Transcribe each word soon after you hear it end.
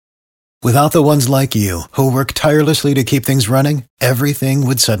Without the ones like you, who work tirelessly to keep things running, everything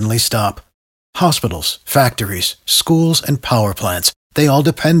would suddenly stop. Hospitals, factories, schools, and power plants, they all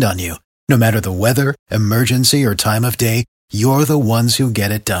depend on you. No matter the weather, emergency, or time of day, you're the ones who get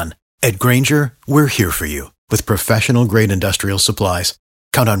it done. At Grainger, we're here for you with professional-grade industrial supplies.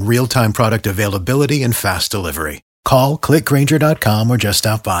 Count on real-time product availability and fast delivery. Call, click Grainger.com, or just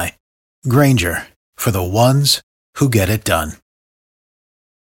stop by. Grainger, for the ones who get it done.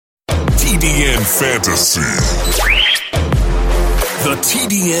 TDN Fantasy. The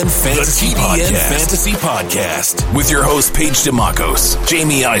TDN Fantasy Podcast with your hosts Paige DeMacos,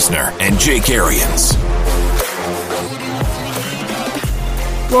 Jamie Eisner, and Jake Arians.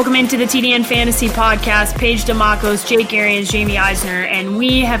 Welcome into the TDN Fantasy Podcast. Paige DeMacos, Jake Arians, Jamie Eisner, and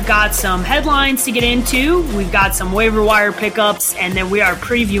we have got some headlines to get into. We've got some waiver wire pickups, and then we are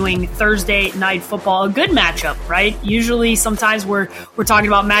previewing Thursday Night Football. A good matchup, right? Usually, sometimes we're talking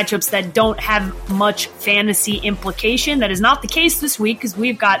about matchups that don't have much fantasy implication. That is not the case this week because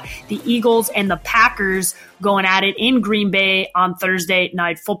we've got the Eagles and the Packers going at it in Green Bay on Thursday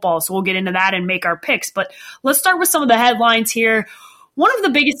Night Football. So we'll get into that and make our picks. But let's start with some of the headlines here. One of the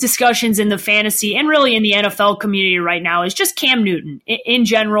biggest discussions in the fantasy and really in the NFL community right now is just Cam Newton in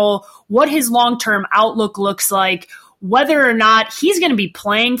general, what his long-term outlook looks like, whether or not he's going to be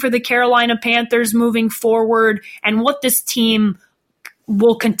playing for the Carolina Panthers moving forward, and what this team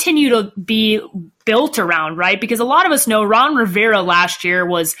will continue to be built around, right? Because a lot of us know Ron Rivera last year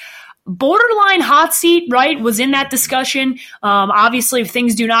was borderline hot seat, right? Was in that discussion. Obviously, if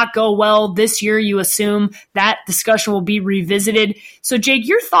things do not go well this year, you assume that discussion will be revisited. So, Jake,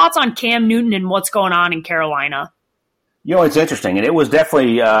 your thoughts on Cam Newton and what's going on in Carolina? You know, it's interesting, and it was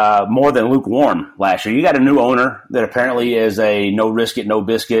definitely more than lukewarm last year. You got a new owner that apparently is a no risk it, no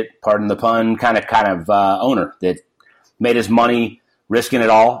biscuit, pardon the pun, kind of owner that made his money risking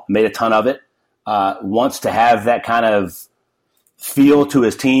it all, made a ton of it, wants to have that kind of feel to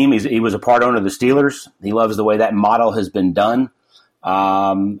his team. He was a part owner of the Steelers. He loves the way that model has been done.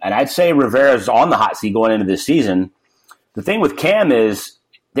 And I'd say Rivera's on the hot seat going into this season. The thing with Cam is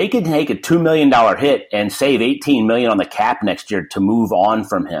they could take a $2 million hit and save $18 million on the cap next year to move on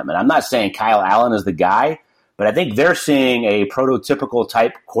from him. And I'm not saying Kyle Allen is the guy, but I think they're seeing a prototypical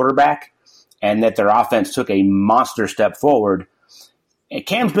type quarterback and that their offense took a monster step forward. And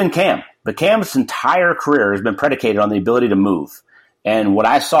Cam's been Cam, but Cam's entire career has been predicated on the ability to move. And what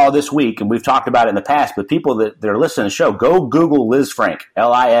I saw this week, and we've talked about it in the past, but people that are listening to the show, go Google Lisfranc,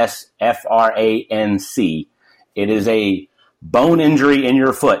 Lisfranc. It is a bone injury in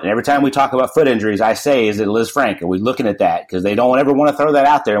your foot. And every time we talk about foot injuries, I say, is it Lisfranc? Are we looking at that? Because they don't ever want to throw that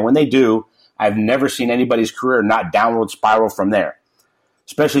out there. And when they do, I've never seen anybody's career not downward spiral from there,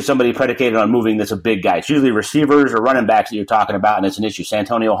 especially somebody predicated on moving that's a big guy. It's usually receivers or running backs that you're talking about, and it's an issue.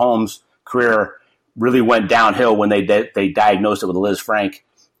 Santonio Holmes' career really went downhill when they diagnosed it with a Lisfranc,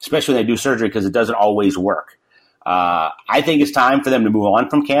 especially when they do surgery because it doesn't always work. I think it's time for them to move on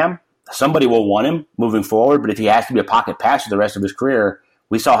from Cam. Somebody will want him moving forward, but if he has to be a pocket passer the rest of his career,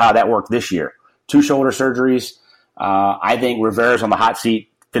 we saw how that worked this year. 2 shoulder surgeries. I think Rivera's on the hot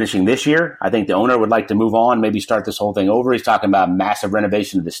seat finishing this year. I think the owner would like to move on, maybe start this whole thing over. He's talking about massive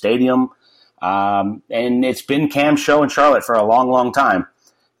renovation of the stadium. And it's been Cam's show in Charlotte for a long, long time.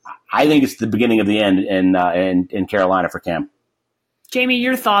 I think it's the beginning of the end in Carolina for Cam. Jamie,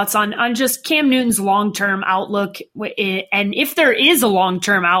 your thoughts on just Cam Newton's long-term outlook, and if there is a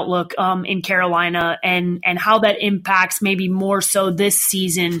long-term outlook in Carolina, and how that impacts maybe more so this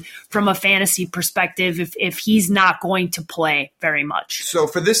season from a fantasy perspective if he's not going to play very much. So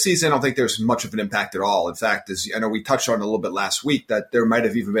for this season, I don't think there's much of an impact at all. In fact, as I know we touched on a little bit last week, that there might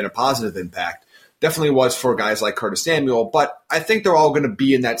have even been a positive impact. Definitely was for guys like Curtis Samuel, but I think they're all going to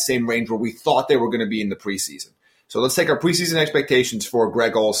be in that same range where we thought they were going to be in the preseason. So let's take our preseason expectations for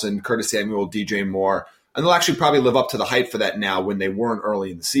Greg Olsen, Curtis Samuel, DJ Moore, and they'll actually probably live up to the hype for that now when they weren't early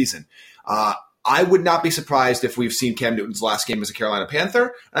in the season. I would not be surprised if we've seen Cam Newton's last game as a Carolina Panther,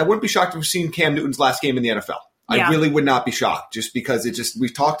 and I wouldn't be shocked if we've seen Cam Newton's last game in the NFL. Yeah. I really would not be shocked just because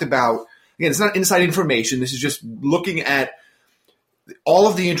we've talked about, again, it's not inside information. This is just looking at all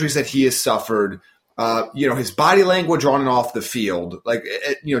of the injuries that he has suffered. His body language on and off the field, like,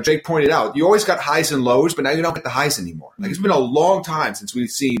 Jake pointed out, you always got highs and lows, but now you don't get the highs anymore. Like, it's been a long time since we've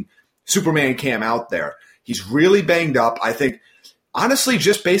seen Superman Cam out there. He's really banged up. I think, honestly,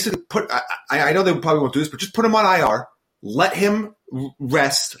 just basically I know they probably won't do this, but just put him on IR, let him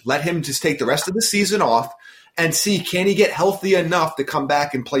rest, let him just take the rest of the season off and see, can he get healthy enough to come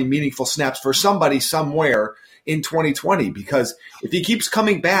back and play meaningful snaps for somebody somewhere in 2020, because if he keeps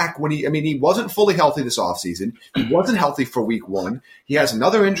coming back he wasn't fully healthy this offseason. He wasn't healthy for week 1. He has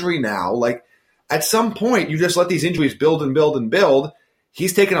another injury now. Like, at some point, you just let these injuries build and build and build.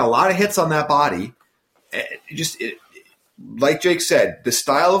 He's taken a lot of hits on that body. Like Jake said, the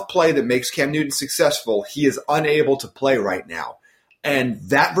style of play that makes Cam Newton successful, he is unable to play right now. And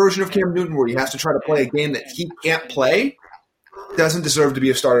that version of Cam Newton where he has to try to play a game that he can't play doesn't deserve to be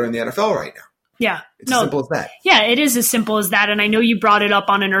a starter in the NFL right now. Yeah. It's as simple as that. Yeah, it is as simple as that. And I know you brought it up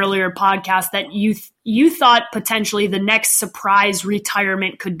on an earlier podcast that you thought potentially the next surprise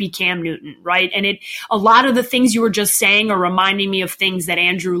retirement could be Cam Newton, right? And a lot of the things you were just saying are reminding me of things that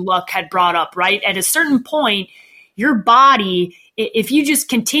Andrew Luck had brought up, right? At a certain point, your body, if you just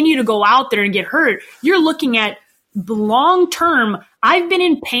continue to go out there and get hurt, you're looking at the long term. I've been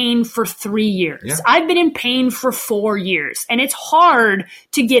in pain for 3 years. Yeah. I've been in pain for 4 years. And it's hard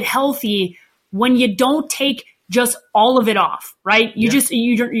to get healthy when you don't take just all of it off, right?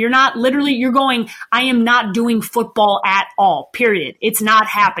 You're not literally, you're going, I am not doing football at all, period. It's not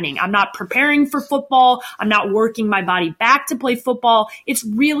happening. I'm not preparing for football. I'm not working my body back to play football. It's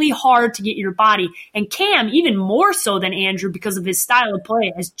really hard to get your body. And Cam, even more so than Andrew because of his style of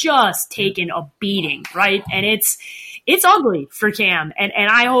play, has just taken a beating, right? And it's ugly for Cam. And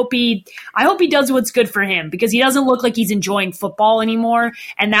I hope he does what's good for him because he doesn't look like he's enjoying football anymore.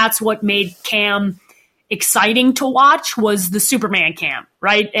 And that's what made Cam exciting to watch was the Superman Cam,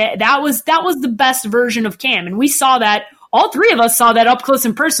 right? That was the best version of Cam. And we saw that, all three of us saw that up close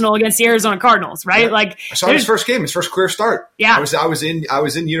and personal against the Arizona Cardinals, right? Yeah. Like I saw his first game, his first career start. Yeah. I was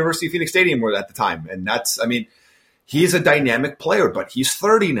in University of Phoenix Stadium at the time. And he's a dynamic player, but he's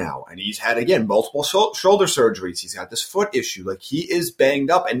 30 now. And he's had, again, multiple shoulder surgeries. He's had this foot issue. Like, he is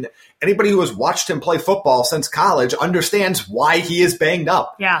banged up. And anybody who has watched him play football since college understands why he is banged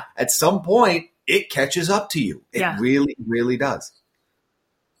up. Yeah. At some point, it catches up to you. It really, really does.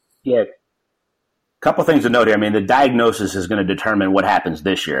 Yeah. Couple things to note here. The diagnosis is going to determine what happens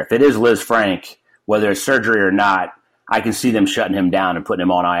this year. If it is Liz Frank, whether it's surgery or not, I can see them shutting him down and putting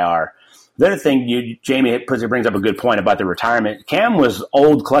him on IR. The other thing, Jamie brings up a good point about the retirement. Cam was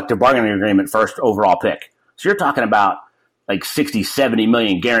old collective bargaining agreement first overall pick. So you're talking about like 60, 70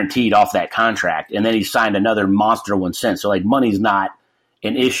 million guaranteed off that contract. And then he signed another monster one since. So like money's not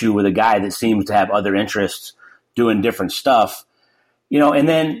an issue with a guy that seems to have other interests doing different stuff. And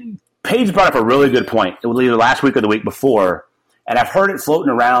then Paige brought up a really good point. It was either last week or the week before. And I've heard it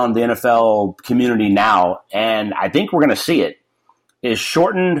floating around the NFL community now. And I think we're going to see it is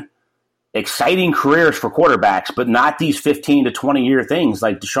shortened, exciting careers for quarterbacks, but not these 15 to 20 year things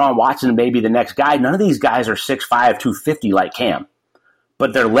like Deshaun Watson may be the next guy. None of these guys are 6'5", 250 like Cam,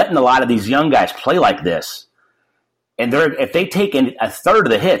 but they're letting a lot of these young guys play like this. And if they take a third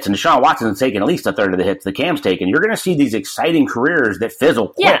of the hits, and Deshaun Watson's taking at least a third of the hits the Cam's taken, you're going to see these exciting careers that fizzle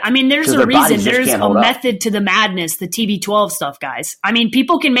quick. Yeah, there's a reason. There's a method to the madness, the TB12 stuff, guys.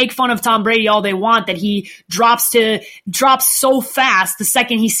 People can make fun of Tom Brady all they want that he drops so fast the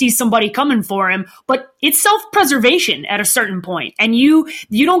second he sees somebody coming for him, but it's self-preservation at a certain point. And you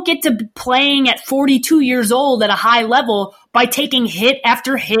don't get to playing at 42 years old at a high level by taking hit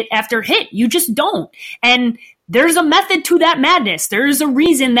after hit after hit. You just don't. And there's a method to that madness. There's a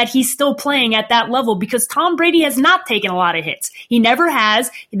reason that he's still playing at that level because Tom Brady has not taken a lot of hits. He never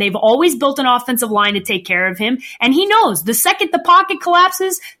has. They've always built an offensive line to take care of him. And he knows the second the pocket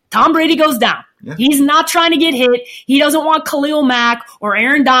collapses, Tom Brady goes down. Yeah. He's not trying to get hit. He doesn't want Khalil Mack or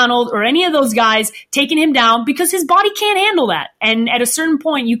Aaron Donald or any of those guys taking him down because his body can't handle that. And at a certain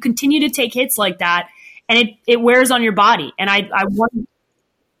point, you continue to take hits like that, and it wears on your body. And I want.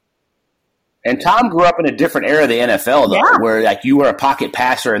 And Tom grew up in a different era of the NFL, though, where like you were a pocket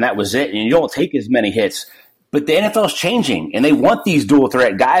passer and that was it, and you don't take as many hits. But the NFL's changing, and they want these dual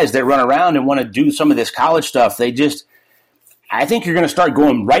threat guys that run around and want to do some of this college stuff. I think you're going to start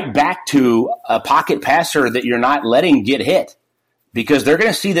going right back to a pocket passer that you're not letting get hit because they're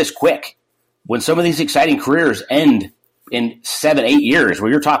going to see this quick. When some of these exciting careers end in 7-8 years, where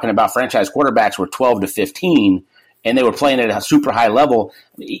you're talking about franchise quarterbacks were 12 to 15, and they were playing at a super high level.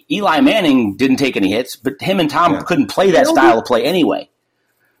 Eli Manning didn't take any hits, but him and Tom couldn't play that style of play anyway.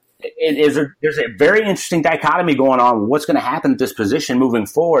 There's a very interesting dichotomy going on with what's going to happen at this position moving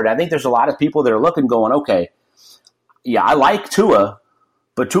forward. I think there's a lot of people that are looking going, okay, yeah, I like Tua,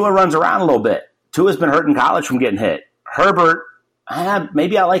 but Tua runs around a little bit. Tua's been hurt in college from getting hit. Herbert,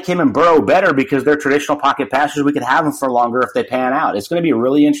 maybe I like him and Burrow better because they're traditional pocket passers. We could have them for longer if they pan out. It's going to be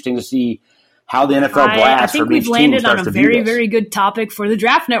really interesting to see how the NFL blasts. I think we've landed on a very, very good topic for the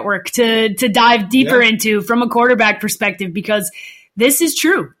Draft Network to dive deeper into from a quarterback perspective because this is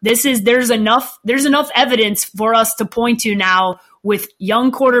true. There's enough evidence for us to point to now with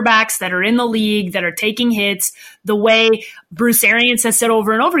young quarterbacks that are in the league, that are taking hits, the way Bruce Arians has said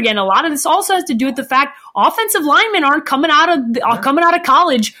over and over again. A lot of this also has to do with the fact offensive linemen aren't coming out of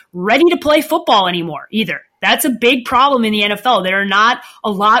college ready to play football anymore either. That's a big problem in the NFL. There are not a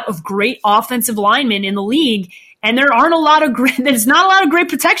lot of great offensive linemen in the league, and there's not a lot of great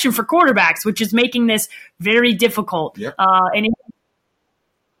protection for quarterbacks, which is making this very difficult. Yep. I'll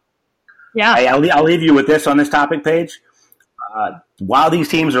leave you with this on this topic, Paige. While these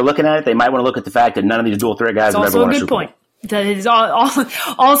teams are looking at it, they might want to look at the fact that none of these dual threat guys have ever won a Super Bowl. That is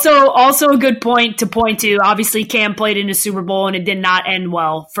also a good point to point to. Obviously, Cam played in a Super Bowl, and it did not end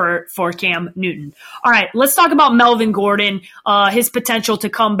well for Cam Newton. All right, let's talk about Melvin Gordon, his potential to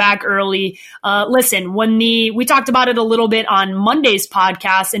come back early. Listen, we talked about it a little bit on Monday's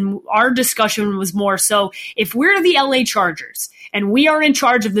podcast, and our discussion was more so if we're the LA Chargers and we are in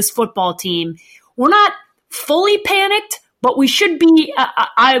charge of this football team, we're not fully panicked, but we should be,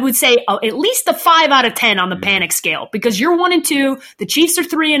 I would say, at least a 5 out of 10 on the panic scale, because you're 1-2, the Chiefs are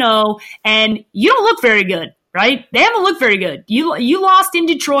 3-0, and you don't look very good, right? They haven't looked very good. You lost in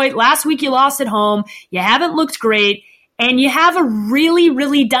Detroit. Last week you lost at home. You haven't looked great. And you have a really,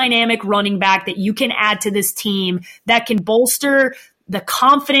 really dynamic running back that you can add to this team that can bolster the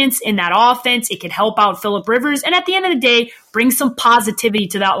confidence in that offense. It can help out Phillip Rivers. And at the end of the day, bring some positivity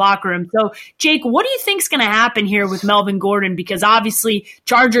to that locker room. So, Jake, what do you think is going to happen here with Melvin Gordon? Because obviously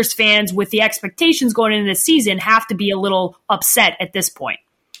Chargers fans, with the expectations going into this season, have to be a little upset at this point.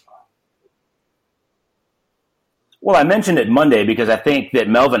 Well, I mentioned it Monday because I think that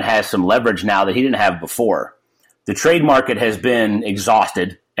Melvin has some leverage now that he didn't have before. The trade market has been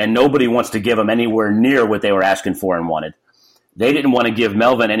exhausted, and nobody wants to give him anywhere near what they were asking for and wanted. They didn't want to give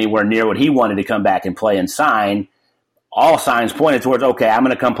Melvin anywhere near what he wanted to come back and play and sign. All signs pointed towards, okay, I'm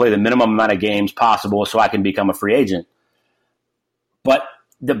going to come play the minimum amount of games possible so I can become a free agent. But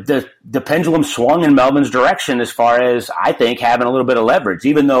the pendulum swung in Melvin's direction as far as, I think, having a little bit of leverage.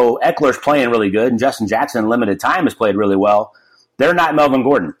 Even though Eckler's playing really good and Justin Jackson in limited time has played really well, they're not Melvin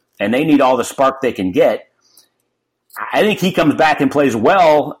Gordon, and they need all the spark they can get. I think he comes back and plays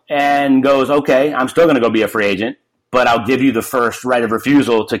well and goes, okay, I'm still going to go be a free agent, but I'll give you the first right of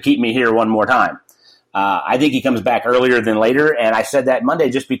refusal to keep me here one more time. I think he comes back earlier than later, and I said that Monday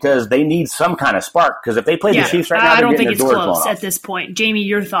just because they need some kind of spark, because if they play the Chiefs right now, I don't think it's close at this point. Jamie,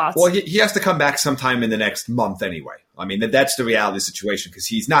 your thoughts? Well, he has to come back sometime in the next month anyway. I mean, that's the reality of the situation, because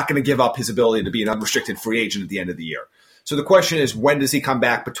he's not going to give up his ability to be an unrestricted free agent at the end of the year. So the question is, when does he come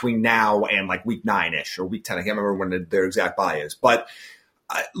back between now and like week 9-ish or week 10? I can't remember when their exact buy is. But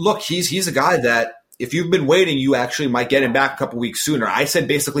look, he's a guy that, if you've been waiting, you actually might get him back a couple weeks sooner. I said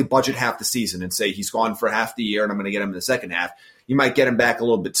basically budget half the season and say he's gone for half the year and I'm going to get him in the second half. You might get him back a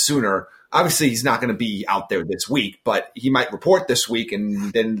little bit sooner. Obviously, he's not going to be out there this week, but he might report this week,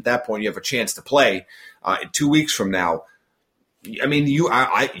 and then at that point you have a chance to play 2 weeks from now. I mean,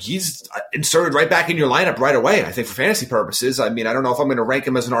 he's inserted right back in your lineup right away, I think, for fantasy purposes. I mean, I don't know if I'm going to rank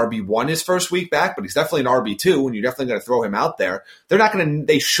him as an RB1 his first week back, but he's definitely an RB2, and you're definitely going to throw him out there.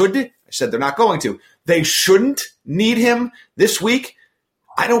 They said they're not going to. They shouldn't need him this week.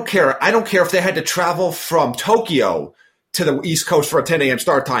 I don't care. I don't care if they had to travel from Tokyo to the East Coast for a 10 a.m.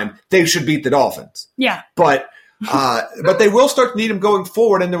 start time. They should beat the Dolphins. Yeah. But they will start to need him going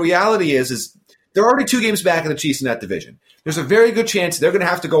forward, and the reality is they're already 2 games back of the Chiefs in that division. There's a very good chance they're going to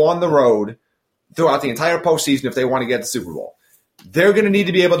have to go on the road throughout the entire postseason if they want to get the Super Bowl. They're going to need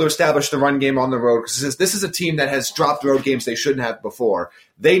to be able to establish the run game on the road, because this is a team that has dropped road games they shouldn't have before.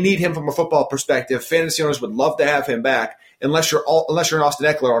 They need him from a football perspective. Fantasy owners would love to have him back. Unless you're an Austin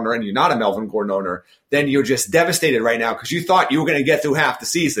Eckler owner and you're not a Melvin Gordon owner, then you're just devastated right now because you thought you were going to get through half the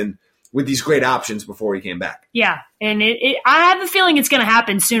season with these great options before he came back. Yeah, and I have a feeling it's going to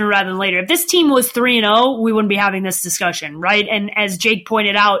happen sooner rather than later. If this team was 3-0, we wouldn't be having this discussion, right? And as Jake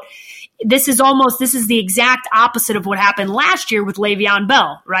pointed out, this is the exact opposite of what happened last year with Le'Veon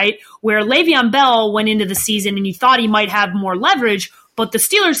Bell, right? Where Le'Veon Bell went into the season and you thought he might have more leverage, but the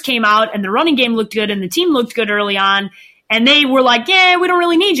Steelers came out and the running game looked good and the team looked good early on. And they were like, yeah, we don't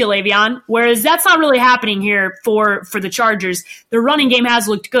really need you, Le'Veon. Whereas that's not really happening here for the Chargers. The running game has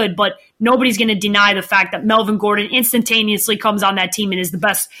looked good, but nobody's going to deny the fact that Melvin Gordon instantaneously comes on that team and is the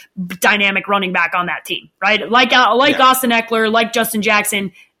best dynamic running back on that team, right? Like Austin Eckler, like Justin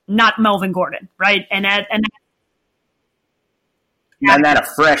Jackson, not Melvin Gordon, right? And not a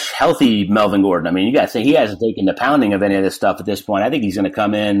fresh, healthy Melvin Gordon. I mean, you got to say he hasn't taken the pounding of any of this stuff at this point. I think he's going to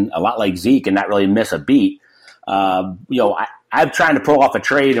come in a lot like Zeke and not really miss a beat. I'm trying to pull off a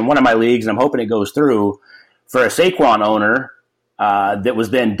trade in one of my leagues, and I'm hoping it goes through for a Saquon owner that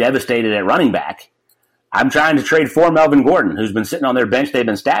was then devastated at running back. I'm trying to trade for Melvin Gordon, who's been sitting on their bench they've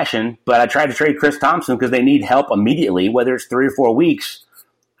been stashing, but I tried to trade Chris Thompson because they need help immediately, whether it's 3 or 4 weeks.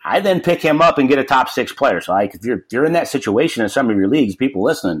 I then pick him up and get a top 6 player. So if you're in that situation in some of your leagues, people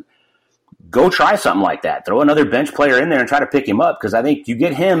listening, go try something like that. Throw another bench player in there and try to pick him up, because I think you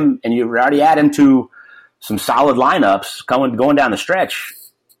get him and you already add him to some solid lineups going down the stretch.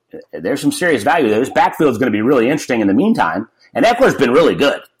 There's some serious value there. This backfield is going to be really interesting in the meantime, and Eckler's been really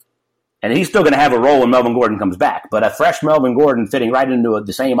good. And he's still going to have a role when Melvin Gordon comes back. But a fresh Melvin Gordon fitting right into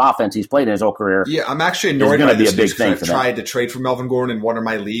the same offense he's played in his whole career. Yeah, I'm actually annoyed by this news because I tried to trade for Melvin Gordon in one of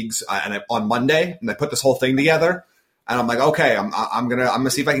my leagues on Monday, and I put this whole thing together. And I'm like, okay, I'm gonna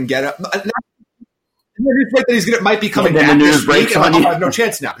see if I can get it. And then he might be coming back this week, and I have no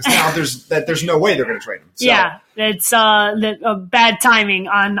chance now, because now there's no way they're going to trade him. So. Yeah, it's bad timing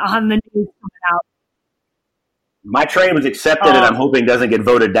on the news coming out. My trade was accepted, and I'm hoping doesn't get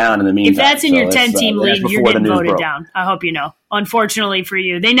voted down in the meantime. If that's in your 10-team league, you're getting voted down. I hope you know. Unfortunately for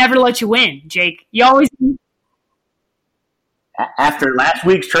you, they never let you win, Jake. You always. After last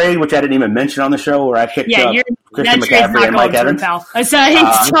week's trade, which I didn't even mention on the show, where I picked up Christian McCaffrey and Mike Evans. Pal. I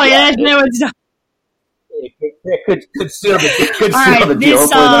hate to tell you, It could seal the deal.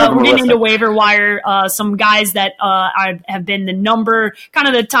 We're getting into waiver wire. Some guys that have been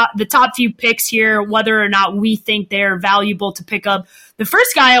the top few picks here, whether or not we think they're valuable to pick up. The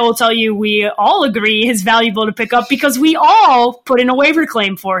first guy I will tell you we all agree is valuable to pick up because we all put in a waiver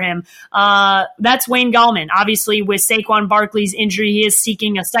claim for him. That's Wayne Gallman. Obviously, with Saquon Barkley's injury, he is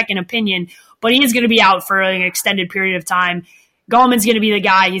seeking a second opinion, but he is going to be out for an extended period of time. Gallman's going to be the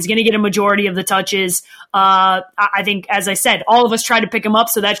guy. He's going to get a majority of the touches. I think, as I said, all of us tried to pick him up,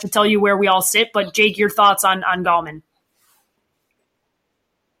 so that should tell you where we all sit. But, Jake, your thoughts on Gallman?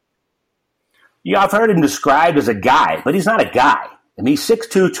 Yeah, I've heard him described as a guy, but he's not a guy. I mean, he's 6'2",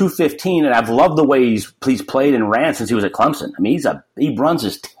 215, and I've loved the way he's played and ran since he was at Clemson. I mean, he runs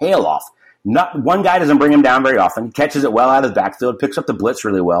his tail off. Not one guy doesn't bring him down very often. He catches it well out of the backfield, picks up the blitz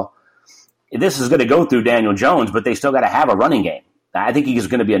really well. This is going to go through Daniel Jones, but they still got to have a running game. I think he's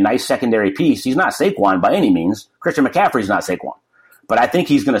going to be a nice secondary piece. He's not Saquon by any means. Christian McCaffrey's not Saquon. But I think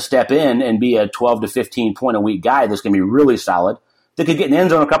he's going to step in and be a 12 to 15 point a week guy that's going to be really solid, that could get in the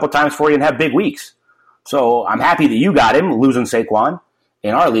end zone a couple times for you and have big weeks. So I'm happy that you got him, losing Saquon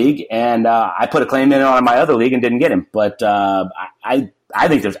in our league, and I put a claim in on my other league and didn't get him. But I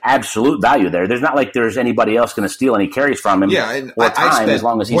think there's absolute value there. There's not like there's anybody else going to steal any carries from him. Yeah, and or time, I spent as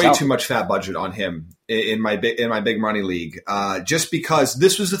long as he's way healthy. too much fat budget on him in my big money league. Just because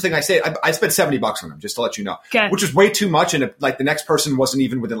this was the thing I said, I spent $70 on him, just to let you know, which is way too much. And the next person wasn't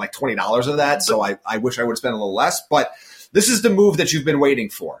even within like $20 of that, so I wish I would have spent a little less. But this is the move that you've been waiting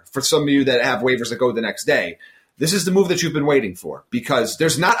for some of you that have waivers that go the next day. This is the move that you've been waiting for, because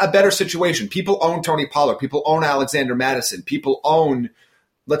there's not a better situation. People own Tony Pollard. People own Alexander Madison. People own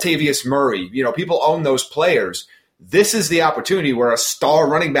Latavius Murray. People own those players. This is the opportunity where a star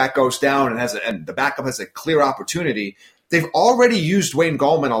running back goes down and the backup has a clear opportunity. They've already used Wayne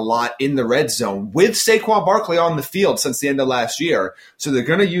Gallman a lot in the red zone with Saquon Barkley on the field since the end of last year. So they're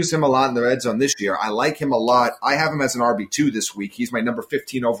going to use him a lot in the red zone this year. I like him a lot. I have him as an RB2 this week. He's my number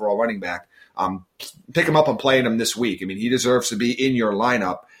 15 overall running back. Pick him up and playing him this week. I mean, he deserves to be in your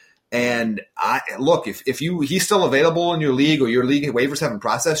lineup. And if he's still available in your league, or your league waivers haven't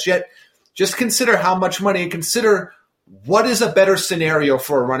processed yet, just consider how much money, and consider what is a better scenario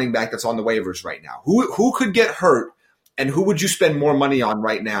for a running back that's on the waivers right now. Who could get hurt, and who would you spend more money on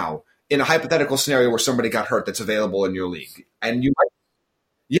right now in a hypothetical scenario where somebody got hurt that's available in your league? And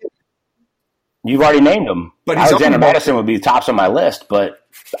you've already named him. But Alexander Madison would be tops on my list, but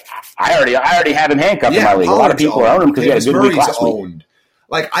I already have him handcuffed in my league. A lot of people own him because he had a good week last week.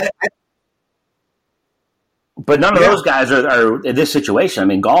 But none of those guys are in this situation. I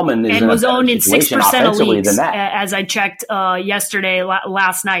mean, Gallman is was owned in 6% of leagues, as I checked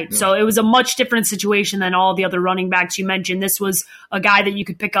last night. Yeah. So it was a much different situation than all the other running backs you mentioned. This was a guy that you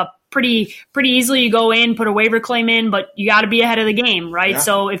could pick up pretty easily. You go in, put a waiver claim in, but you got to be ahead of the game, right? Yeah.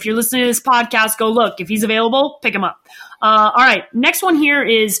 So if you're listening to this podcast, go look. If he's available, pick him up. All right, next one here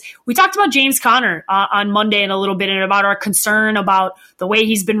is, we talked about James Conner on Monday in a little bit, and about our concern about the way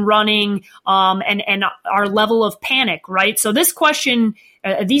he's been running and our level of panic, right? So this question,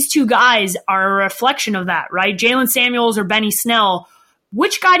 these two guys are a reflection of that, right? Jalen Samuels or Benny Snell.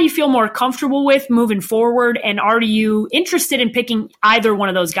 Which guy do you feel more comfortable with moving forward, and are you interested in picking either one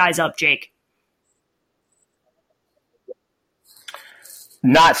of those guys up, Jake?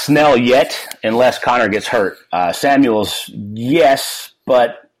 Not Snell yet, unless Conner gets hurt. Samuels, yes,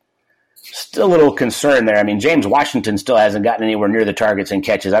 but Still a little concerned there. I mean, James Washington still hasn't gotten anywhere near the targets and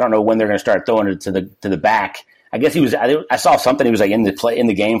catches. I don't know when they're going to start throwing it to the back. I guess I saw something. He was like in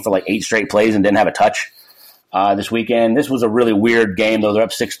the game for like 8 straight plays and didn't have a touch this weekend. This was a really weird game, though. They're up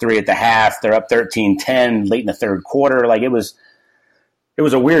 6-3 at the half. They're up 13-10 late in the third quarter. Like it was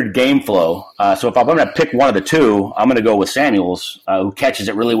a weird game flow. So if I'm going to pick one of the two, I'm going to go with Samuels, who catches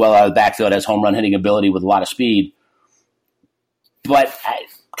it really well out of the backfield, has home run hitting ability with a lot of speed. But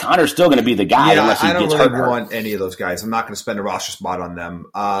Connor's still going to be the guy unless he gets hurt. I don't really want any of those guys. I'm not going to spend a roster spot on them.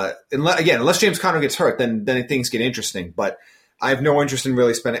 Unless James Conner gets hurt, then things get interesting. But I have no interest in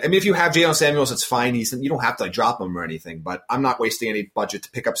really spending. I mean, if you have Jalen Samuels, it's fine. You don't have to drop him or anything. But I'm not wasting any budget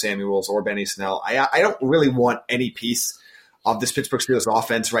to pick up Samuels or Benny Snell. I don't really want any piece of this Pittsburgh Steelers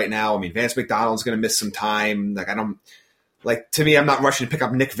offense right now. I mean, Vance McDonald's going to miss some time. To me, I'm not rushing to pick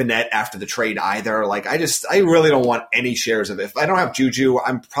up Nick Vannett after the trade either. I really don't want any shares of it. If I don't have Juju,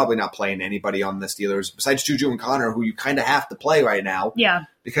 I'm probably not playing anybody on the Steelers besides Juju and Connor, who you kind of have to play right now. Yeah.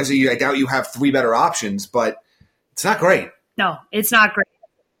 Because I doubt you have 3 better options, but it's not great. No, it's not great.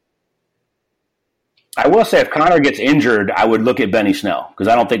 I will say if Connor gets injured, I would look at Benny Snell because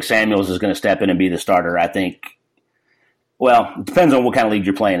I don't think Samuels is going to step in and be the starter. I think it depends on what kind of league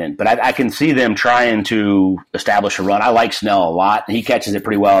you're playing in. But I can see them trying to establish a run. I like Snell a lot. He catches it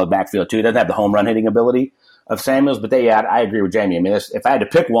pretty well in the backfield, too. He doesn't have the home run hitting ability of Samuels. But I agree with Jamie. I mean, if I had to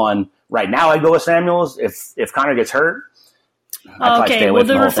pick one right now, I'd go with Samuels. If Connor gets hurt, okay, well,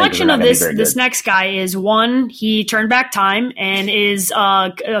 the reflection of this next guy is, one, he turned back time and is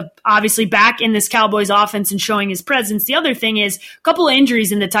obviously back in this Cowboys offense and showing his presence. The other thing is a couple of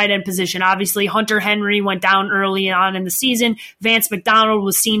injuries in the tight end position. Obviously, Hunter Henry went down early on in the season. Vance McDonald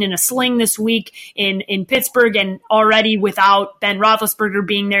was seen in a sling this week in Pittsburgh, and already without Ben Roethlisberger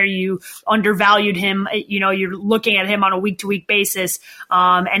being there, you undervalued him. You're looking at him on a week-to-week basis,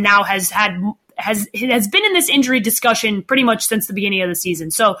 and now has been in this injury discussion pretty much since the beginning of the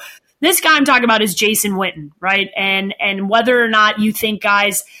season. So this guy I'm talking about is Jason Witten, right? And whether or not you think,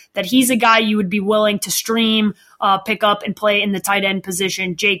 guys, that he's a guy you would be willing to stream, pick up, and play in the tight end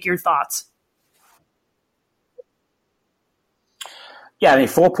position. Jake, your thoughts? Yeah, I mean,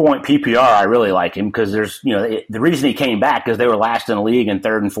 4-point PPR, I really like him because there's, the reason he came back is they were last in the league in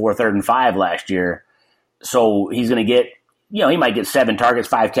 3rd and 4, 3rd and 5 last year. So he's going to get, he might get 7 targets,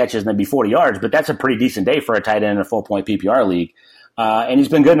 5 catches, and then be 40 yards, but that's a pretty decent day for a tight end in a 4-point PPR league. And he's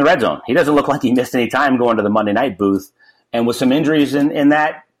been good in the red zone. He doesn't look like he missed any time going to the Monday night booth. And with some injuries in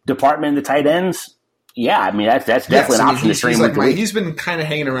that department, the tight ends, I mean, that's definitely an option to stream. He's been kind of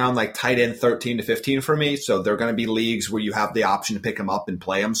hanging around like tight end 13 to 15 for me. So there are going to be leagues where you have the option to pick him up and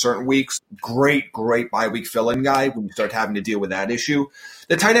play him certain weeks. Great bye week fill-in guy when you start having to deal with that issue.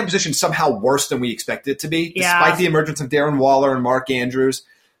 The tight end position is somehow worse than we expected it to be. Despite the emergence of Darren Waller and Mark Andrews,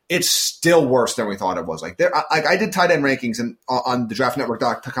 it's still worse than we thought it was. I did tight end rankings on the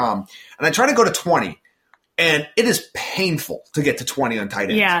draftnetwork.com, and I try to go to 20. And it is painful to get to 20 on tight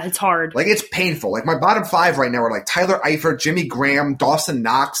ends. Yeah, it's hard. It's painful. My bottom 5 right now are Tyler Eifert, Jimmy Graham, Dawson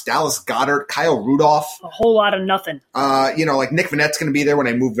Knox, Dallas Goedert, Kyle Rudolph. A whole lot of nothing. Nick Vannett's going to be there when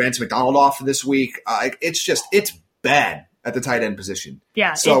I move Vance McDonald off this week. It's bad at the tight end position.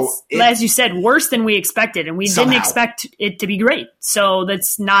 Yeah, so as you said, worse than we expected, and we didn't expect it to be great. So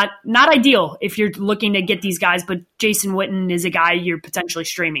that's not ideal if you're looking to get these guys, but Jason Witten is a guy you're potentially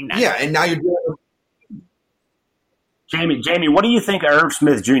streaming now. Yeah, and now you're doing Jamie, what do you think of Irv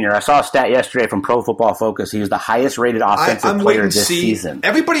Smith Jr.? I saw a stat yesterday from Pro Football Focus. He was the highest rated offensive player this season.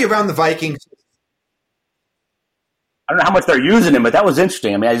 Everybody around the Vikings. I don't know how much they're using him, but that was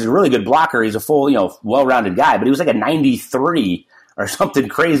interesting. I mean, he's a really good blocker. He's a full, well-rounded guy, but he was like a 93 or something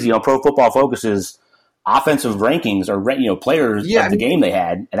crazy on Pro Football Focus's offensive rankings or players of the game they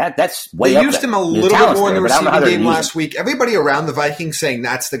had, and that's way up there. They used him a little bit more in the receiving game last week. Everybody around the Vikings saying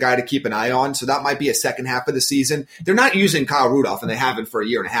that's the guy to keep an eye on, so that might be a second half of the season. They're not using Kyle Rudolph, and they haven't for a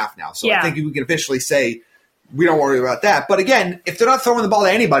year and a half now, so I think we can officially say we don't worry about that. But again, if they're not throwing the ball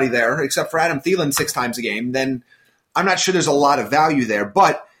to anybody there, except for Adam Thielen 6 times a game, then I'm not sure there's a lot of value there.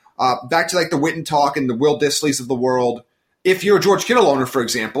 But back to the Witten talk and the Will Disleys of the world, if you're a George Kittle owner, for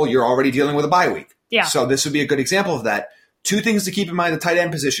example, you're already dealing with a bye week. Yeah. So this would be a good example of that. 2 things to keep in mind: the tight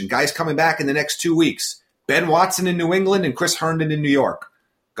end position. Guys coming back in the next 2 weeks. Ben Watson in New England and Chris Herndon in New York.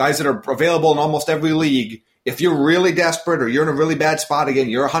 Guys that are available in almost every league. If you're really desperate or you're in a really bad spot, again,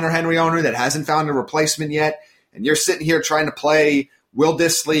 you're a Hunter Henry owner that hasn't found a replacement yet, and you're sitting here trying to play Will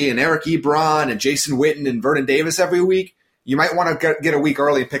Dissly and Eric Ebron and Jason Witten and Vernon Davis every week, you might want to get a week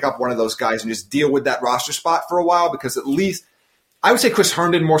early and pick up one of those guys and just deal with that roster spot for a while, because at least – I would say Chris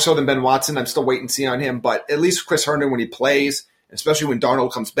Herndon more so than Ben Watson. I'm still waiting to see on him, but at least Chris Herndon, when he plays Especially when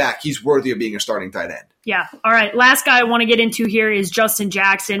Darnold comes back, he's worthy of being a starting tight end. Yeah. All right. Last guy I want to get into here is Justin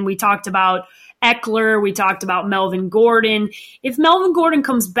Jackson. We talked about Eckler. We talked about Melvin Gordon. If Melvin Gordon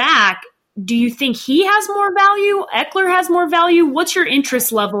comes back, do you think he has more value? Eckler has more value? What's your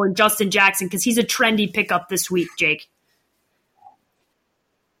interest level in Justin Jackson? Because he's a trendy pickup this week, Jake.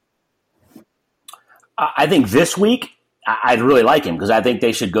 I think this week I'd really like him because I think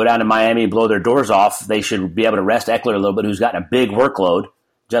they should go down to Miami and blow their doors off. They should be able to rest Eckler a little bit, who's gotten a big workload.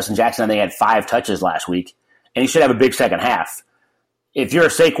 Justin Jackson, I think, had 5 touches last week, and he should have a big second half. If you're a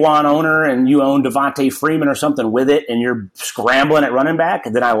Saquon owner and you own Devontae Freeman or something with it and you're scrambling at running back,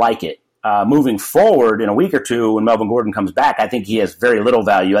 then I like it. Moving forward in a week or two when Melvin Gordon comes back, I think he has very little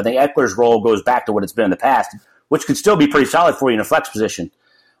value. I think Eckler's role goes back to what it's been in the past, which could still be pretty solid for you in a flex position.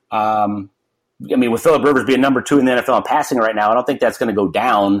 With Phillip Rivers being number 2 in the NFL in passing right now, I don't think that's going to go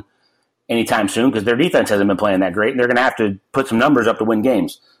down anytime soon because their defense hasn't been playing that great, and they're going to have to put some numbers up to win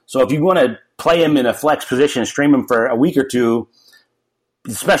games. So if you want to play him in a flex position, stream him for a week or two,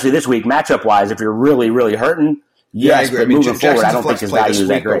 especially this week, matchup-wise, if you're really, really hurting, yes, I agree. But moving forward, I don't think his value is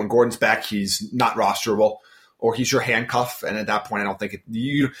that great. But when Gordon's back, he's not rosterable, or he's your handcuff. And at that point, I don't think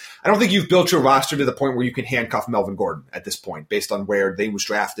you've built your roster to the point where you can handcuff Melvin Gordon at this point, based on where they was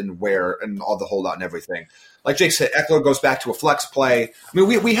drafted and all the holdout and everything. Like Jake said, Eckler goes back to a flex play. I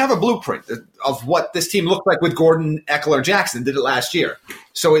mean, we have a blueprint of what this team looked like with Gordon, Eckler, Jackson did it last year.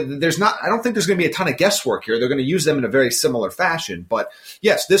 So I don't think there's going to be a ton of guesswork here. They're going to use them in a very similar fashion. But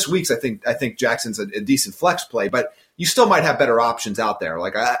yes, this week's I think Jackson's a decent flex play, but you still might have better options out there.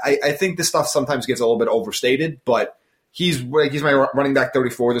 Like I think this stuff sometimes gets a little bit overstated, but he's my running back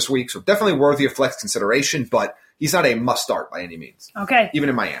 34 this week, so definitely worthy of flex consideration, but he's not a must-start by any means. Okay. Even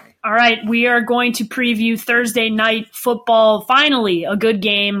in Miami. All right. We are going to preview Thursday night football. Finally, a good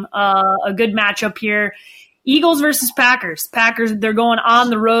game, a good matchup here. Eagles versus Packers. Packers, they're going on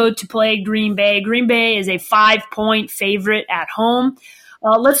the road to play Green Bay. Green Bay is a 5-point favorite at home.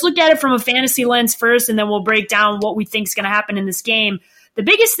 Let's look at it from a fantasy lens first, and then we'll break down what we think is going to happen in this game. The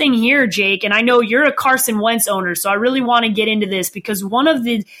biggest thing here, Jake, and I know you're a Carson Wentz owner, so I really want to get into this because one of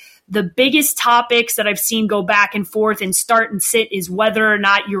the biggest topics that I've seen go back and forth and start and sit is whether or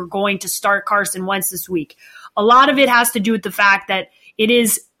not you're going to start Carson Wentz this week. A lot of it has to do with the fact that it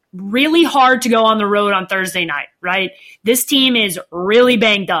is really hard to go on the road on Thursday night, right? This team is really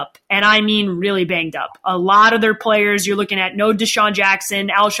banged up, and I mean really banged up. A lot of their players, you're looking at no Deshaun Jackson,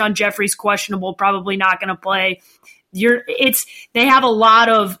 Alshon Jeffrey's questionable, probably not going to play. They have a lot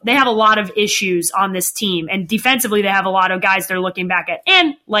of issues on this team, and defensively they have a lot of guys they're looking back at.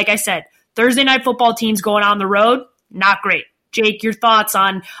 And like I said, Thursday night football teams going on the road, not great. Jake, your thoughts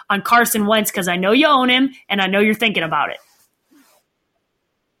on Carson Wentz, because I know you own him and I know you're thinking about it.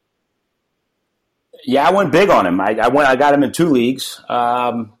 Yeah, I went big on him. I got him in 2 leagues.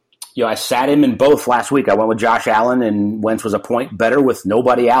 I sat him in both last week. I went with Josh Allen, and Wentz was a point better with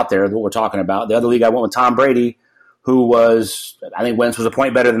nobody out there that we're talking about. The other league I went with Tom Brady, I think Wentz was a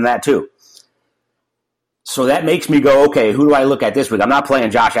point better than that too. So that makes me go, okay, who do I look at this week? I'm not playing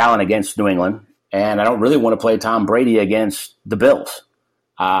Josh Allen against New England, and I don't really want to play Tom Brady against the Bills.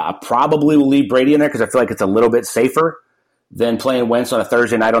 I probably will leave Brady in there because I feel like it's a little bit safer than playing Wentz on a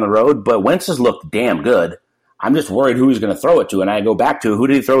Thursday night on the road. But Wentz has looked damn good. I'm just worried who he's going to throw it to. And I go back to who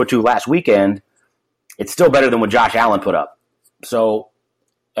did he throw it to last weekend? It's still better than what Josh Allen put up. So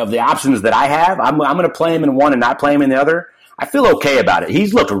of the options that I have, I'm going to play him in one and not play him in the other. I feel okay about it.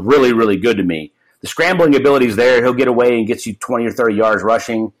 He's looked really, really good to me. The scrambling ability is there. He'll get away and gets you 20 or 30 yards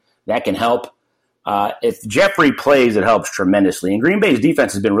rushing. That can help. If Jeffrey plays, it helps tremendously. And Green Bay's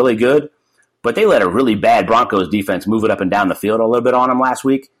defense has been really good, but they let a really bad Broncos defense move it up and down the field a little bit on them last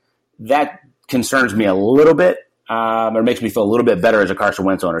week. That concerns me a little bit, or makes me feel a little bit better as a Carson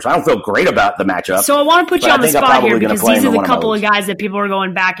Wentz owner. So I don't feel great about the matchup. So I want to put you on the spot here because these are the couple of guys that people are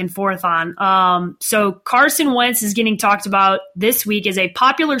going back and forth on. So Carson Wentz is getting talked about this week as a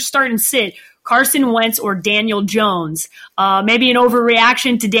popular start and sit. Carson Wentz or Daniel Jones. Maybe an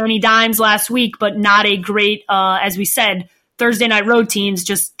overreaction to Danny Dimes last week, but not a great, as we said, Thursday night road teams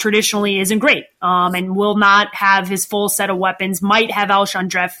just traditionally isn't great, and will not have his full set of weapons, might have Alshon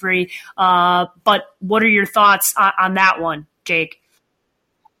Jeffrey. But what are your thoughts on that one, Jake?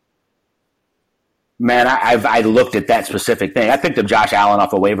 Man, I looked at that specific thing. I picked up Josh Allen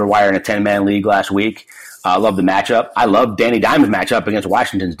off a waiver wire in a 10-man league last week. I love the matchup. I love Danny Dimes' matchup against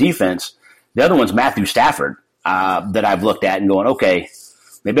Washington's defense. The other one's Matthew Stafford that I've looked at and going, okay,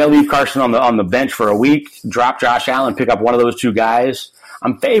 maybe I'll leave Carson on the bench for a week, drop Josh Allen, pick up one of those two guys.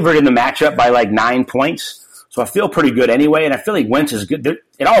 I'm favored in the matchup by like 9 points. So I feel pretty good anyway, and I feel like Wentz is good.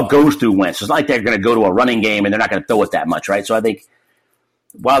 It all goes through Wentz. It's not like they're going to go to a running game and they're not going to throw it that much, right? So I think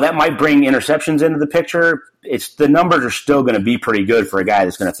while that might bring interceptions into the picture, the numbers are still going to be pretty good for a guy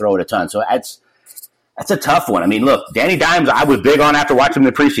that's going to throw it a ton. So that's a tough one. I mean, look, Danny Dimes, I was big on after watching him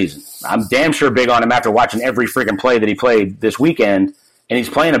in the preseason. I'm damn sure big on him after watching every freaking play that he played this weekend. And he's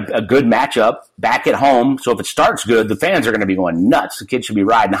playing a good matchup back at home. So if it starts good, the fans are going to be going nuts. The kid should be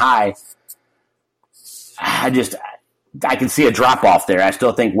riding high. I can see a drop-off there. I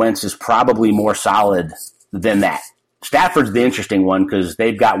still think Wentz is probably more solid than that. Stafford's the interesting one because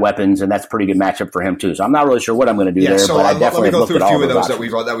they've got weapons, and that's a pretty good matchup for him too. So I'm not really sure what I'm going to do there, so but I definitely let me go through a few of those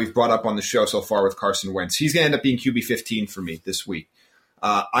that we've brought up on the show so far with Carson Wentz. He's going to end up being QB 15 for me this week.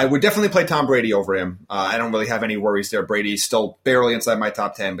 I would definitely play Tom Brady over him. I don't really have any worries there. Brady's still barely inside my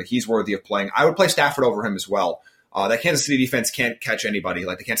top 10, but he's worthy of playing. I would play Stafford over him as well. That Kansas City defense can't catch anybody.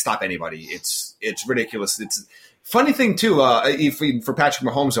 Like, they can't stop anybody. It's ridiculous. It's funny thing too. For Patrick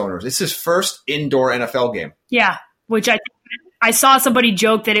Mahomes owners, it's his first indoor NFL game. Yeah, which I saw somebody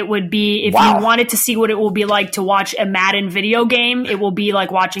joke that it would be if you wanted to see what it will be like to watch a Madden video game, it will be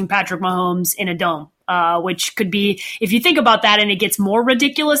like watching Patrick Mahomes in a dome. Which could be, if you think about that and it gets more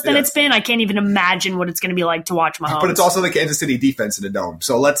ridiculous than it's been, I can't even imagine what it's going to be like to watch Mahomes. But it's also the Kansas City defense in a dome.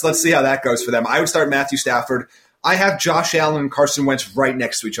 So let's see how that goes for them. I would start Matthew Stafford. I have Josh Allen and Carson Wentz right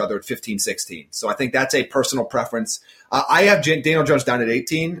next to each other at 15-16. So I think that's a personal preference. I have Daniel Jones down at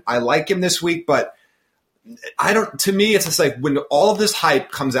 18. I like him this week, but to me, it's just like when all of this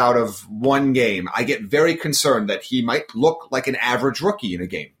hype comes out of one game, I get very concerned that he might look like an average rookie in a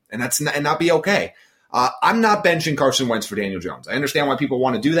game, and not be okay. I'm not benching Carson Wentz for Daniel Jones. I understand why people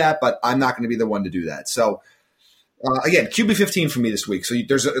want to do that, but I'm not going to be the one to do that. So, again, QB 15 for me this week. So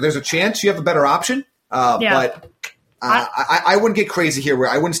there's a chance you have a better option, but I wouldn't get crazy here where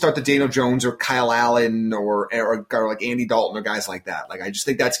I wouldn't start the Daniel Jones or Kyle Allen or like Andy Dalton or guys like that. Like, I just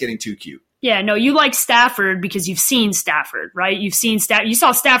think that's getting too cute. Yeah, no, you like Stafford because you've seen Stafford, right? You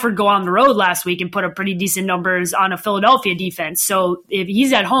saw Stafford go on the road last week and put up pretty decent numbers on a Philadelphia defense. So if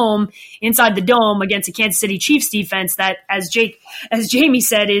he's at home inside the dome against a Kansas City Chiefs defense that, as Jamie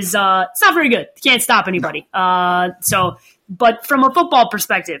said, is it's not very good. Can't stop anybody. But from a football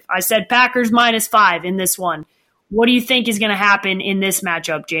perspective, I said Packers -5 in this one. What do you think is going to happen in this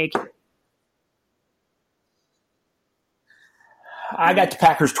matchup, Jake? I got the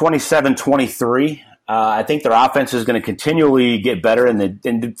Packers 27-23. I think their offense is going to continually get better, and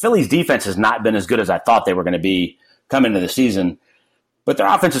the Phillies' defense has not been as good as I thought they were going to be coming into the season. But their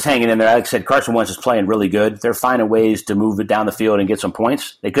offense is hanging in there. Like I said, Carson Wentz is playing really good. They're finding ways to move it down the field and get some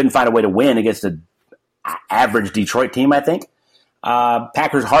points. They couldn't find a way to win against the average Detroit team, I think.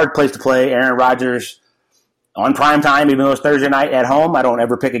 Packers, hard place to play. Aaron Rodgers on prime time, even though it's Thursday night at home. I don't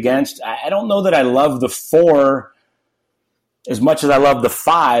ever pick against. I don't know that I love the 4 as much as I love the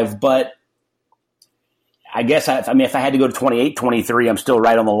 5, but I guess if I had to go to 28-23, I'm still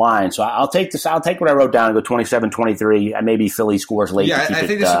right on the line. So I'll take this. I'll take what I wrote down and go 27-23. Maybe Philly scores late. Yeah, I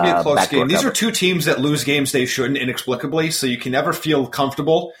think this would be a close game. These are two teams that lose games they shouldn't inexplicably, so you can never feel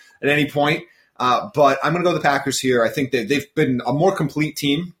comfortable at any point. But I'm going to go the Packers here. I think they've been a more complete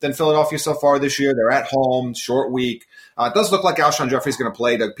team than Philadelphia so far this year. They're at home, short week. It does look like Alshon Jeffrey's going to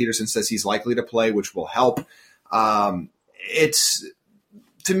play. Doug Peterson says he's likely to play, which will help. It's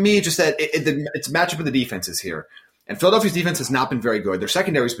to me just that it's a matchup of the defenses here. And Philadelphia's defense has not been very good. Their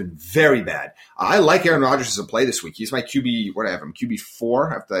secondary has been very bad. I like Aaron Rodgers as a play this week. He's my QB, what do I have him?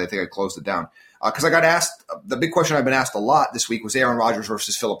 QB4? I think I closed it down. Because I got asked, the big question I've been asked a lot this week was Aaron Rodgers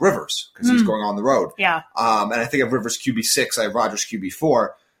versus Phillip Rivers because he's going on the road. Yeah. And I think I have Rivers QB6. I have Rodgers QB4.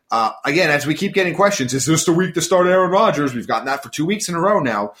 Again, as we keep getting questions, is this the week to start Aaron Rodgers? We've gotten that for 2 weeks in a row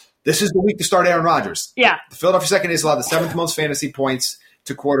now. This is the week to start Aaron Rodgers. Yeah. The Philadelphia secondary has allowed the 7th most fantasy points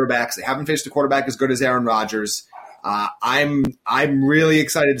to quarterbacks. They haven't faced a quarterback as good as Aaron Rodgers. I'm really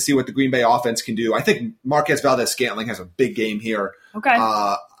excited to see what the Green Bay offense can do. I think Marquez Valdez-Scantling has a big game here. Okay.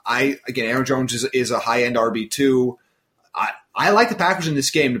 Aaron Jones is a high-end RB2. I like the Packers in this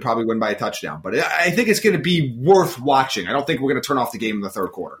game to probably win by a touchdown, but I think it's going to be worth watching. I don't think we're going to turn off the game in the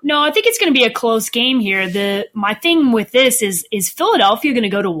third quarter. No, I think it's going to be a close game here. My thing with this is Philadelphia going to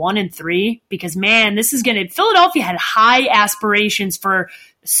go to 1-3? Because, man, Philadelphia had high aspirations for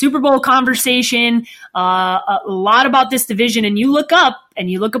Super Bowl conversation, a lot about this division, and you look up at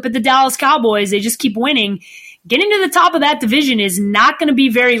the Dallas Cowboys, they just keep winning. Getting to the top of that division is not going to be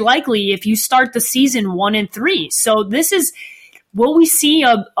very likely if you start the season 1-3. So will we see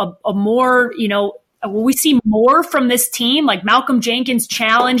will we see more from this team? Like Malcolm Jenkins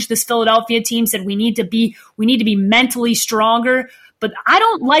challenged this Philadelphia team, said we need to be mentally stronger. but I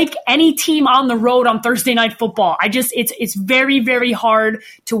don't like any team on the road on Thursday Night Football. It's very, very hard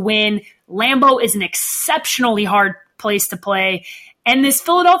to win. Lambeau is an exceptionally hard place to play. And this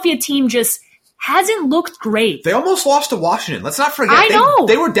Philadelphia team just hasn't looked great. They almost lost to Washington. Let's not forget. I know.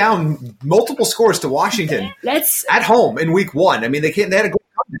 They were down multiple scores to Washington at home in week 1. I mean, they had a good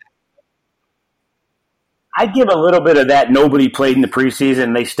comeback. I'd give a little bit of that. Nobody played in the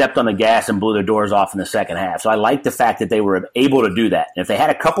preseason. They stepped on the gas and blew their doors off in the second half. So I like the fact that they were able to do that. And if they had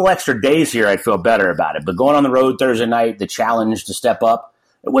a couple extra days here, I'd feel better about it. But going on the road Thursday night, the challenge to step up,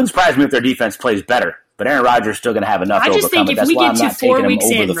 it wouldn't surprise me if their defense plays better. But Aaron Rodgers is still going to have enough to overcome it. I just think if we get to 4 weeks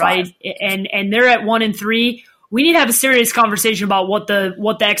in, right, and they're at 1-3, we need to have a serious conversation about what the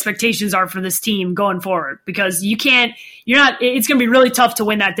expectations are for this team going forward. Because it's going to be really tough to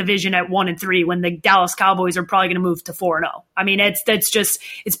win that division at 1-3 when the Dallas Cowboys are probably going to move to 4-0. I mean, it's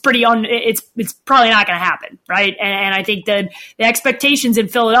probably not going to happen, right? And I think that the expectations in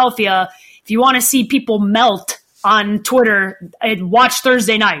Philadelphia, if you want to see people melt on Twitter, watch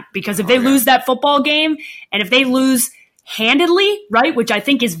Thursday night, because if they lose that football game, and if they lose handedly, right, which I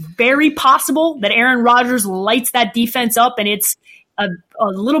think is very possible, that Aaron Rodgers lights that defense up and it's a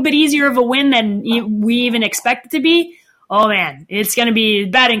little bit easier of a win than we even expect it to be. Oh man, it's going to be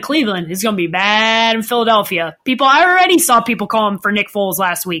bad in Cleveland. It's going to be bad in Philadelphia. I already saw people call him for Nick Foles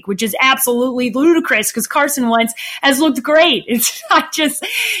last week, which is absolutely ludicrous because Carson Wentz has looked great. It's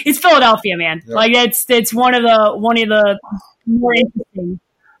Philadelphia, man. Yep. Like it's one of the more interesting.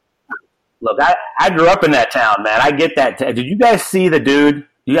 Look, I grew up in that town, man. I get that. Did you guys see the dude?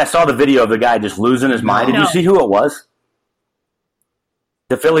 You guys saw the video of the guy just losing his mind. Did you see who it was?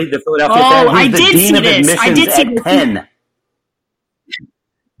 The Philadelphia fan. I did see this. I did see this. Penn.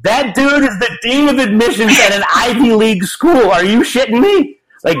 That dude is the dean of admissions at an Ivy League school. Are you shitting me?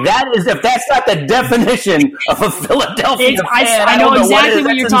 Like, if that's not the definition of a Philadelphia fan, I know exactly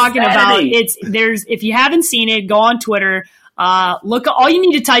what you're talking about. If you haven't seen it, go on Twitter. Look, all you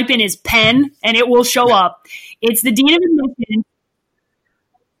need to type in is Penn, and it will show up. It's the dean of admissions.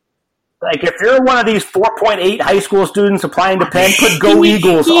 Like, if you're one of these 4.8 high school students applying to Penn, put "Go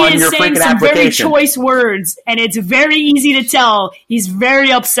Eagles" on your freaking application. He is saying some very choice words, and it's very easy to tell. He's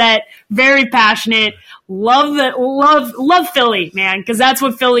very upset, very passionate. Love Philly, man, because that's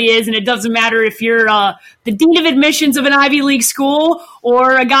what Philly is, and it doesn't matter if you're the dean of admissions of an Ivy League school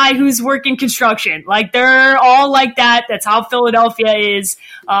or a guy who's working construction. Like, they're all like that. That's how Philadelphia is.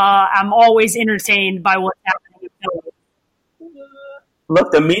 I'm always entertained by what's happening in Philly.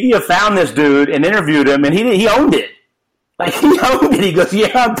 Look, the media found this dude and interviewed him, and he owned it. Like, he owned it. He goes,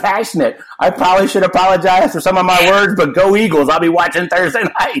 yeah, I'm passionate. I probably should apologize for some of my words, but go Eagles. I'll be watching Thursday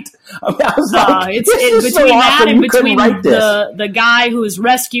night. I was like, it's between so that and between the guy who is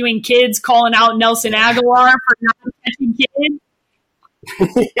rescuing kids calling out Nelson Aguilar for not catching kids.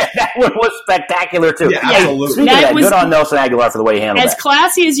 Yeah, that one was spectacular too. Yeah, absolutely. Good on Nelson Aguilar for the way he handled as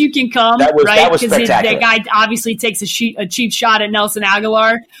classy as you can come. That was because that guy obviously takes a cheap shot at Nelson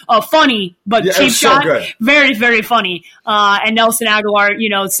Aguilar. Funny, but cheap shot. So very, very funny. And Nelson Aguilar,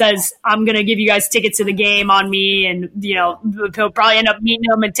 says, "I'm going to give you guys tickets to the game on me," and he'll probably end up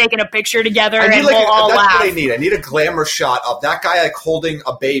meeting them and taking a picture together, and we'll all laugh. That's what I need. I need a glamour shot of that guy holding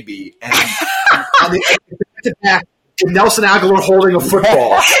a baby, and on the back. Nelson Aguilar holding a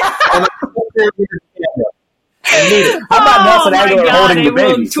football. How about Nelson Aguilar holding the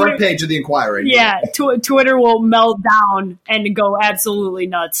baby? Front page of the Inquirer. Yeah, Twitter will melt down and go absolutely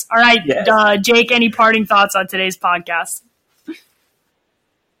nuts. All right, yes. Jake, any parting thoughts on today's podcast?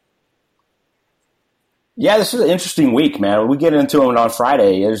 Yeah, this is an interesting week, man. When we get into it on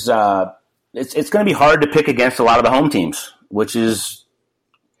Friday, it's going to be hard to pick against a lot of the home teams, which is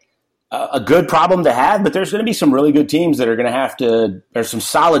a good problem to have, but there's going to be some really good teams that are going to have to – there's some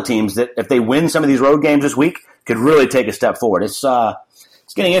solid teams that if they win some of these road games this week could really take a step forward. It's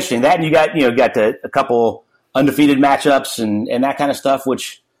getting interesting. That and you got a couple undefeated matchups and that kind of stuff,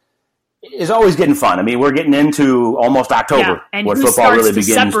 which is always getting fun. I mean, we're getting into almost October where football really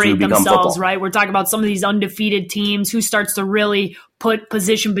begins to become football. Right? We're talking about some of these undefeated teams. Who starts to really put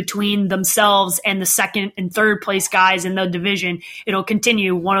position between themselves and the second and third place guys in the division? It'll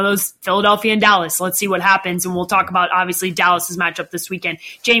continue. One of those, Philadelphia and Dallas. Let's see what happens, and we'll talk about, obviously, Dallas's matchup this weekend.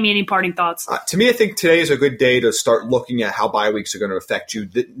 Jamie, any parting thoughts? To me, I think today is a good day to start looking at how bye weeks are going to affect you,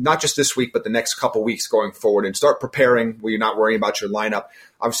 not just this week, but the next couple weeks going forward, and start preparing where you're not worrying about your lineup.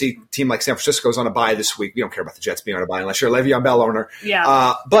 Obviously, a team like San Francisco is on a bye this week. We don't care about the Jets being on a bye unless you're a Le'Veon Bell owner.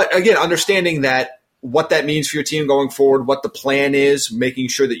 Yeah. But again, understanding that what that means for your team going forward, what the plan is, making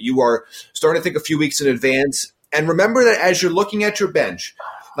sure that you are starting to think a few weeks in advance. And remember that as you're looking at your bench,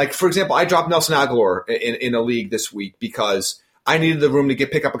 like, for example, I dropped Nelson Aguilar in a league this week because I needed the room to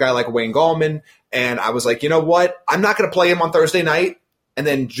pick up a guy like Wayne Gallman. And I was like, you know what? I'm not going to play him on Thursday night. And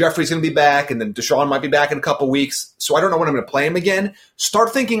then Jeffrey's going to be back, and then Deshaun might be back in a couple weeks. So I don't know when I'm going to play him again.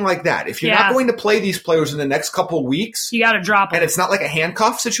 Start thinking like that. If you're not going to play these players in the next couple of weeks, you got to drop them. And it's not like a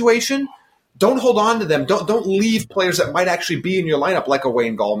handcuff situation, don't hold on to them. Don't leave players that might actually be in your lineup like a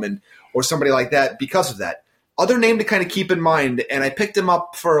Wayne Gallman or somebody like that because of that. Other name to kind of keep in mind, and I picked him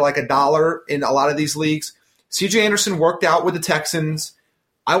up for like $1 in a lot of these leagues. C.J. Anderson worked out with the Texans.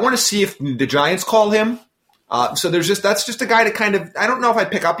 I want to see if the Giants call him. So that's just a guy to kind of, I don't know if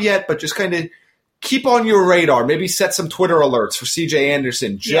I'd pick up yet, but just kind of keep on your radar. Maybe set some Twitter alerts for C.J.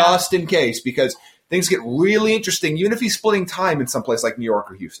 Anderson just in case, because things get really interesting, even if he's splitting time in some place like New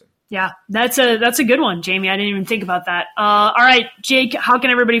York or Houston. Yeah, that's a good one, Jamie. I didn't even think about that. All right, Jake, how can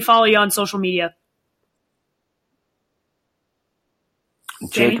everybody follow you on social media?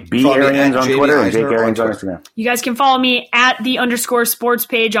 Jake B. Arians on Twitter and Jake Arians on Instagram. You guys can follow me at _sports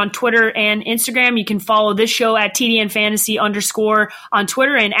page on Twitter and Instagram. You can follow this show at TDN_Fantasy on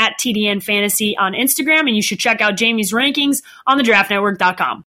Twitter and at TDN Fantasy on Instagram. And you should check out Jamie's rankings on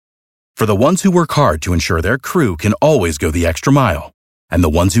thedraftnetwork.com. For the ones who work hard to ensure their crew can always go the extra mile, and the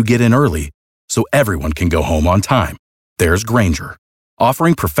ones who get in early so everyone can go home on time, there's Grainger,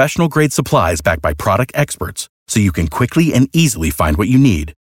 offering professional-grade supplies backed by product experts, so you can quickly and easily find what you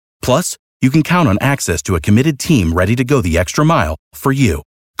need. Plus, you can count on access to a committed team ready to go the extra mile for you.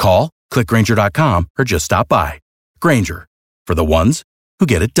 Call, click Grainger.com, or just stop by. Grainger, for the ones who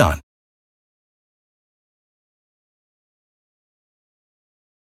get it done.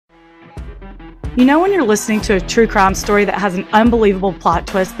 You know when you're listening to a true crime story that has an unbelievable plot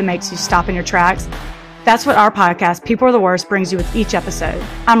twist that makes you stop in your tracks? That's what our podcast, People Are the Worst, brings you with each episode.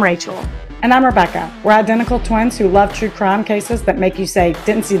 I'm Rachel. And I'm Rebecca. We're identical twins who love true crime cases that make you say,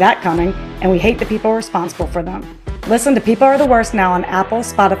 didn't see that coming, and we hate the people responsible for them. Listen to People Are the Worst now on Apple,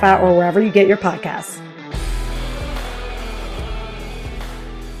 Spotify, or wherever you get your podcasts.